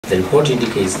The report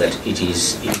indicates that it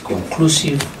is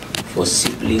inconclusive for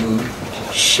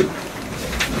siblingship.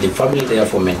 The family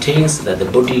therefore maintains that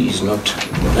the body is not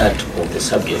that of the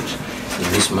subject in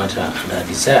this matter and are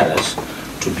desirous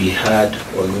to be heard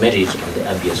on merit on the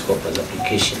habeas corpus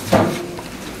application.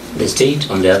 The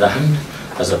state, on the other hand,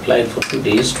 has applied for 2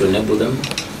 days to enable them,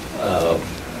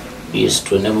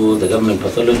 to enable the government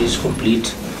pathologists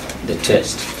complete the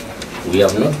test. We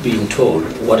have not been told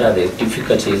what are the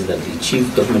difficulties that the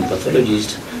chief government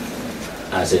pathologist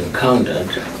has encountered.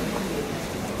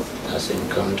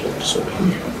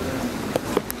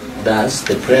 Thus,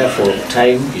 the prayer for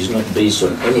time is not based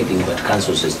on anything but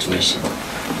council's estimation.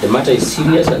 The matter is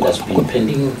serious and has been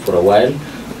pending for a while,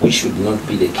 which should not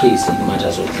be the case in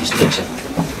matters of this nature.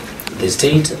 The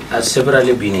state has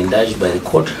severally been indulged by the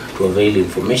court to avail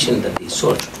information that they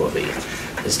sought to avail.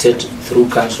 The state, through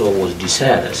counsel, was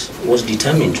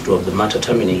determined to have the matter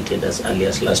terminated as early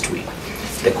as last week.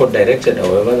 The court directed,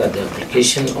 however, that the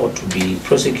application ought to be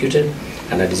prosecuted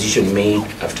and a decision made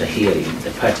after hearing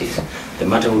the parties. The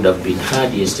matter would have been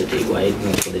heard yesterday were it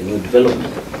not for the new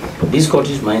development. This court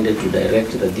is minded to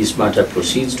direct that this matter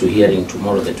proceeds to hearing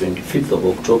tomorrow, the 25th of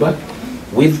October,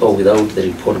 with or without the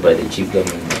report by the chief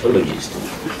government pathologist.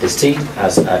 The state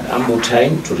has had ample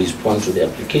time to respond to the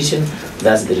application,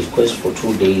 thus the request for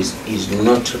 2 days is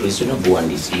not reasonable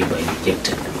and is hereby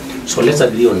rejected. So let's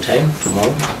agree on time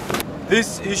tomorrow.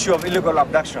 This issue of illegal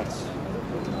abductions,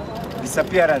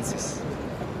 disappearances,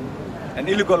 and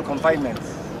illegal confinements,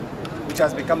 which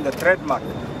has become the trademark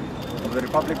of the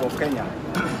Republic of Kenya,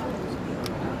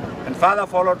 and further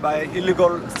followed by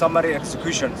illegal summary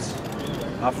executions,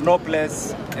 have no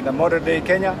place in the modern day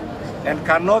Kenya and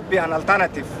cannot be an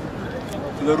alternative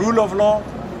to the rule of law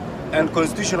and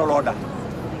constitutional order.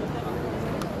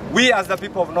 We as the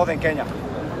people of Northern Kenya,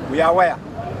 we are aware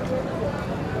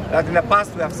that in the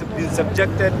past we have been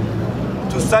subjected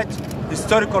to such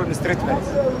historical mistreatments.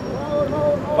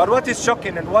 But what is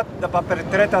shocking and what the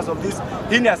perpetrators of these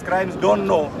heinous crimes don't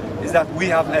know is that we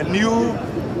have a new,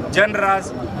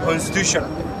 generous constitution.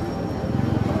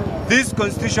 This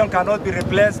constitution cannot be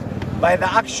replaced by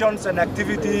the actions and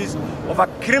activities of a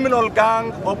criminal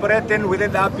gang operating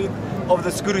within the ambit of the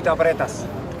security apparatus.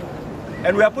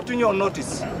 And we are putting you on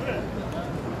notice.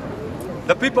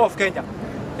 The people of Kenya,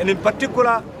 and in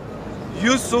particular,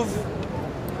 Yusuf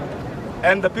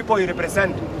and the people he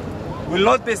represents, will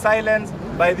not be silenced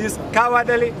by this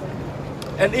cowardly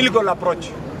and illegal approach.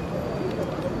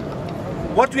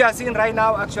 What we are seeing right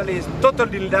now actually is total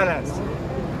defiance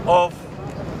of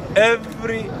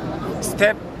every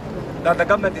step that the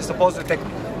government is supposed to take.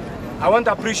 I want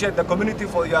to appreciate the community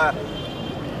for your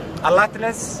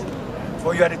alertness,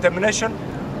 for your determination,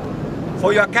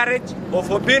 for your courage, or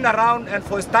for being around and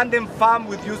for standing firm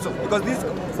with Yusuf. Because this,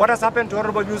 what has happened to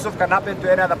Honorable Yusuf can happen to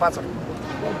any other person.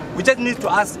 We just need to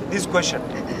ask this question.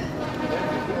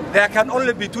 There can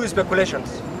only be two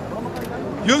speculations.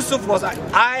 Yusuf was,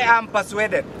 I am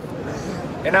persuaded,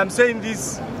 and I'm saying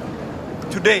this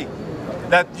today,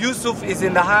 that Yusuf is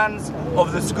in the hands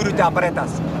of the security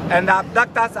apparatus, and the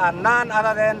abductors are none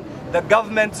other than the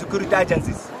government security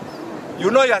agencies.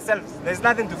 You know yourselves, there's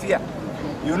nothing to fear.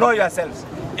 You know yourselves.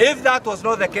 If that was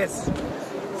not the case,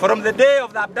 from the day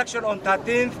of the abduction on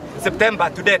 13th September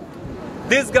to date,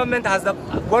 this government has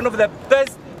one of the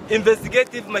best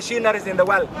investigative machineries in the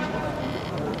world.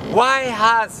 Why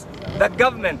has the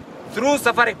government, through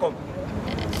Safaricom,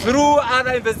 through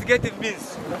other investigative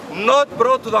means, not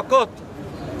brought to the court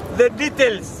the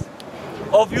details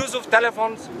of use of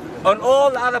telephones on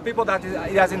all the other people that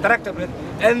he has interacted with,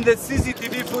 and the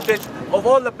CCTV footage of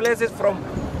all the places, from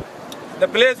the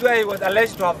place where he was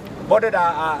alleged to have boarded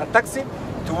a taxi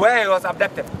to where he was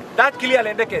abducted? That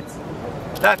clearly indicates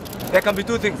that there can be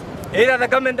two things. Either the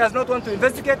government does not want to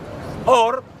investigate,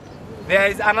 or there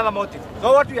is another motive.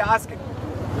 So what we are asking,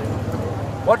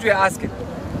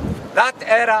 that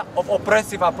era of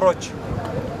oppressive approach,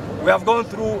 we have gone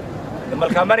through the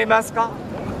Malkamari massacre,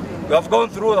 we have gone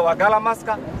through the Wagala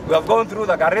massacre, we have gone through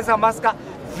the Garissa massacre.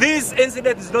 This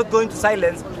incident is not going to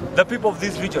silence the people of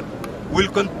this region.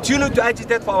 We'll continue to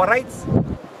agitate for our rights.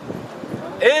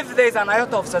 If there is an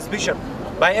iota of suspicion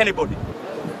by anybody,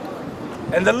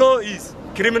 and the law is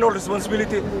criminal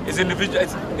responsibility is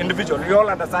individual, you all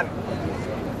understand.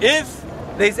 If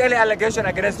there is any allegation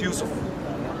against Yusuf,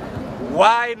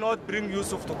 why not bring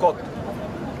Yusuf to court?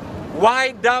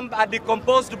 Why dump a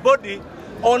decomposed body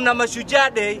on a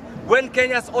Mashujaa Day when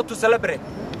Kenyans ought to celebrate?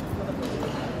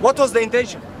 What was the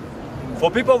intention?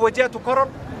 For people of Waji to quarrel?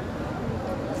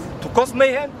 To cause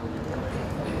mayhem?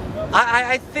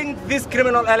 I think these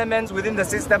criminal elements within the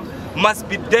system must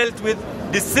be dealt with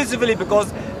decisively,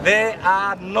 because they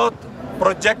are not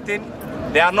projecting,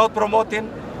 they are not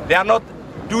promoting, they are not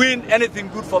doing anything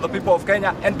good for the people of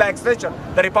Kenya and by extension,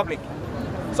 the Republic.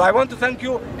 So I want to thank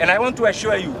you and I want to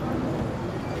assure you,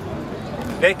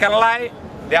 they can lie,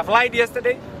 they have lied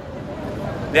yesterday,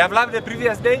 they have lied the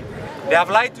previous day, they have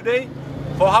lied today.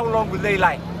 For how long will they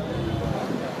lie?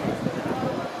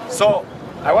 So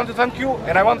I want to thank you,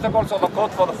 and I want to thank also the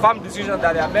court for the firm decision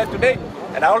that they have made today.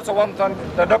 And I also want to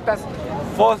thank the doctors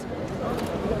for,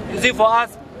 you see, for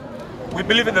us, we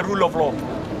believe in the rule of law.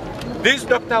 This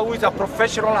doctor, who is a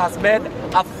professional, has made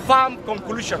a firm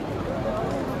conclusion.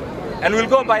 And we'll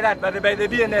go by that, by the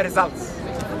DNA results.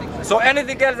 So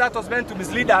anything else that was meant to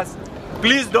mislead us,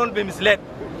 please don't be misled.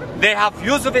 They have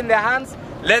Yusuf in their hands.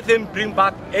 Let them bring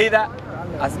back either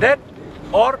as dead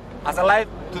or as alive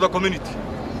to the community.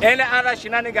 Any other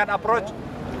shenanigan approach,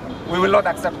 we will not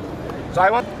accept. So I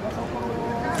want...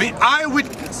 The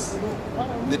eyewitness,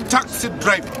 the taxi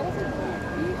driver,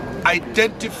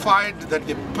 identified that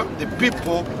the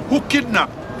people who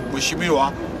kidnapped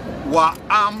Mheshimiwa were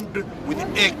armed with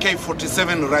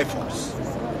AK-47 rifles.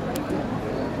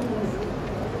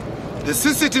 The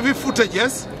CCTV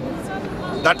footages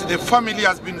that the family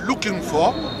has been looking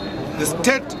for, the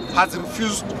state has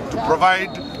refused to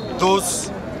provide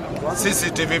those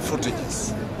CCTV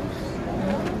footages.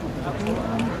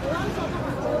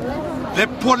 The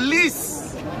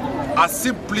police are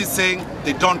simply saying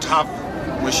they don't have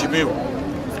Mheshimiwa.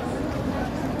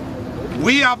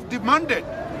 We have demanded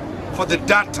for the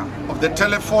data of the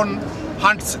telephone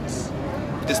handsets.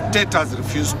 The state has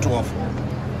refused to offer.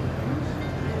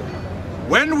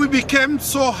 When we became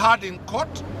so hard in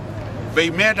court, they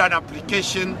made an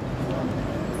application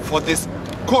for this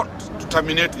court to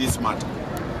terminate this matter.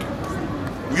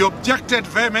 We objected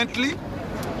vehemently,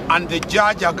 and the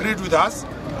judge agreed with us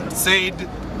and said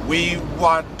we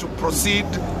were to proceed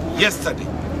yesterday.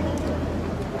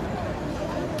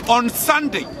 On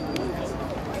Sunday,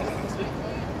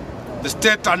 the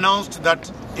state announced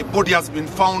that a body has been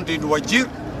found in Waji.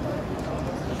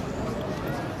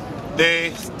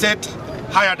 The state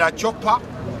hired a chopper,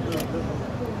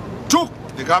 took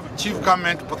the chief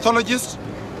government pathologist,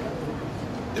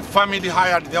 the family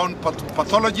hired their own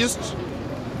pathologist,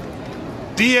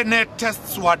 DNA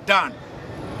tests were done.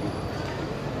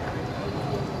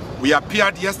 We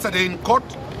appeared yesterday in court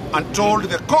and told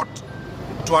the court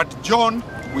to adjourn.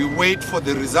 We wait for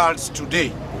the results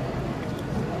today.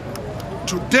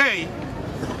 Today,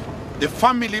 the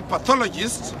family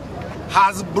pathologist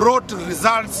has brought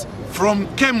results from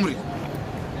Kemri,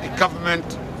 a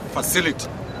government facility.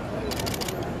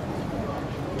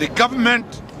 The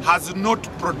government has not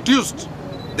produced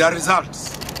the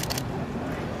results.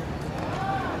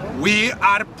 We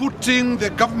are putting the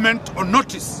government on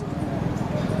notice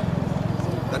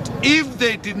that if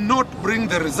they did not bring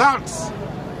the results,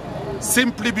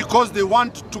 simply because they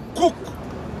want to cook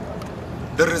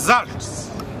the results,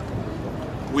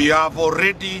 we have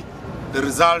already the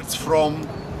results from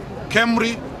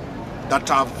Kemri that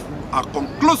are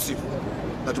conclusive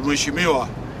that Mheshimiwa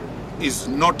is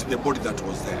not the body that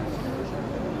was there.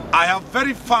 I have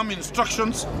very firm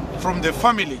instructions from the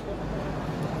family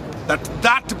that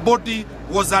that body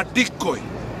was a decoy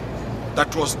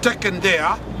that was taken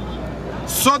there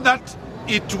so that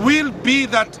it will be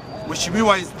that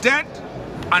Mheshimiwa is dead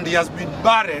and he has been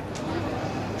buried.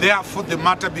 Therefore, the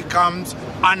matter becomes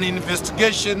an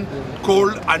investigation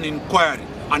called an inquiry,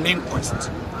 an inquest.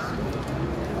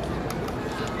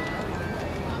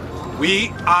 We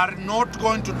are not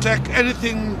going to take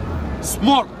anything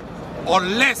small or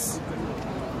less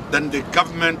than the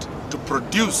government to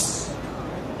produce,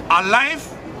 alive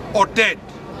or dead.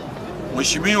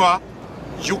 Mheshimiwa,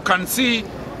 you can see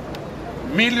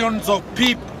millions of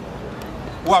people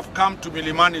who have come to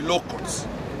Milimani locals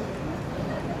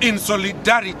in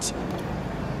solidarity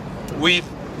with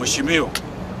Mheshimiwa.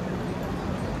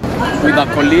 With a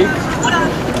colleague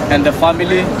and the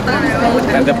family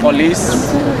and the police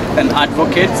and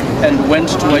advocates, and went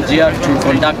to Wajir to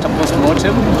conduct a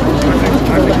post-mortem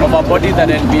of a body that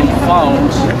had been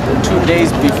found 2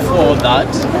 days before that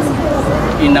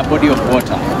in a body of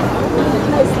water.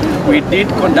 We did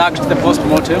conduct the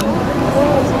post-mortem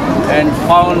and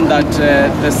found that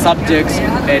the subjects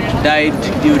had died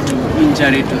due to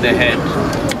injury to the head.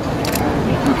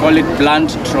 We call it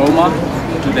blunt trauma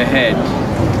to the head.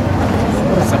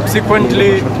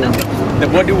 Subsequently,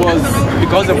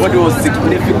 because the body was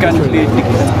significantly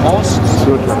decomposed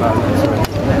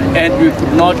and we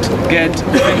could not get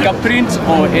fingerprints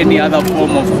or any other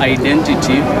form of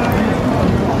identity,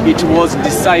 it was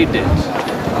decided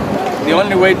the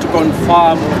only way to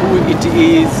confirm who it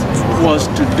is was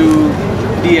to do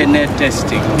DNA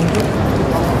testing.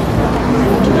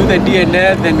 To do the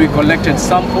DNA, then we collected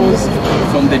samples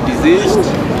from the deceased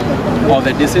or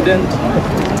the decedent.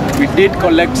 We did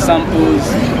collect samples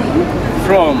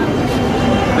from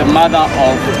the mother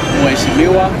of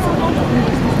Mheshimiwa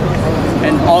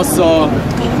and also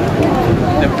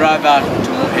the brother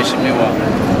to Mheshimiwa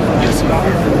Yusuf.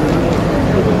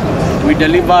 We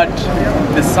delivered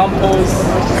the samples.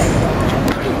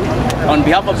 On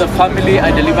behalf of the family,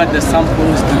 I delivered the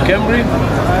samples to Cambridge.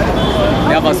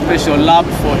 We have a special lab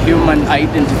for human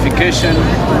identification,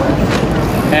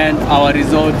 and our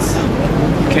results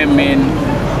came in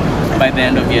by the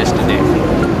end of yesterday.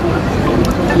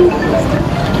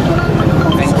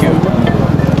 Thank you.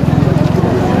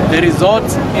 The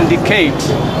results indicate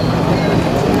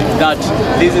that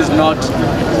this is not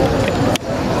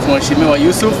Mheshimiwa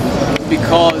Yusuf,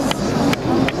 because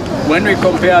when we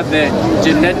compare the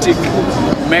genetic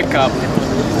makeup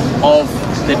of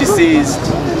the deceased,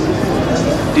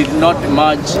 did not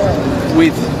match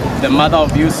with the mother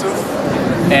of Yusuf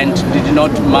and did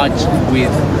not match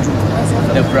with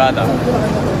the brother.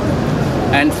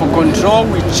 And for control,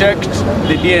 we checked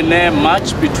the DNA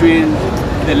match between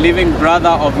the living brother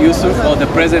of Yusuf, or the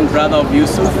present brother of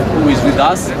Yusuf, who is with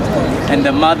us, and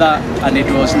the mother, and it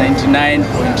was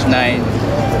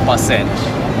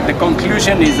 99.9%. The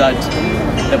conclusion is that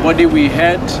the body we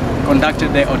had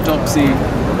conducted the autopsy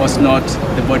was not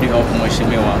the body of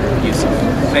Mheshimiwa Yusuf.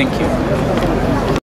 Thank you.